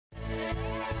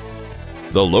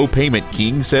The Low Payment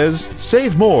King says,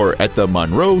 save more at the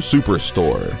Monroe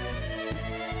Superstore.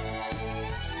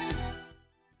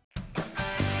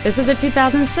 This is a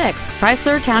 2006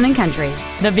 Chrysler Town & Country,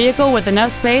 the vehicle with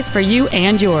enough space for you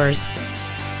and yours.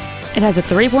 It has a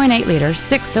 3.8-liter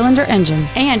six-cylinder engine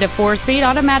and a 4-speed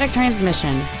automatic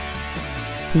transmission.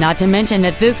 Not to mention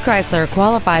that this Chrysler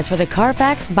qualifies for the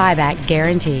Carfax buyback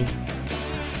guarantee.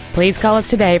 Please call us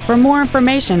today for more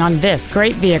information on this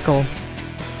great vehicle.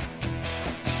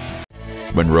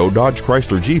 Monroe Dodge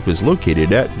Chrysler Jeep is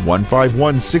located at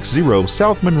 15160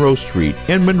 South Monroe Street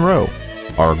in Monroe.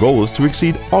 Our goal is to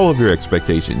exceed all of your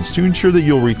expectations to ensure that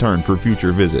you'll return for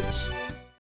future visits.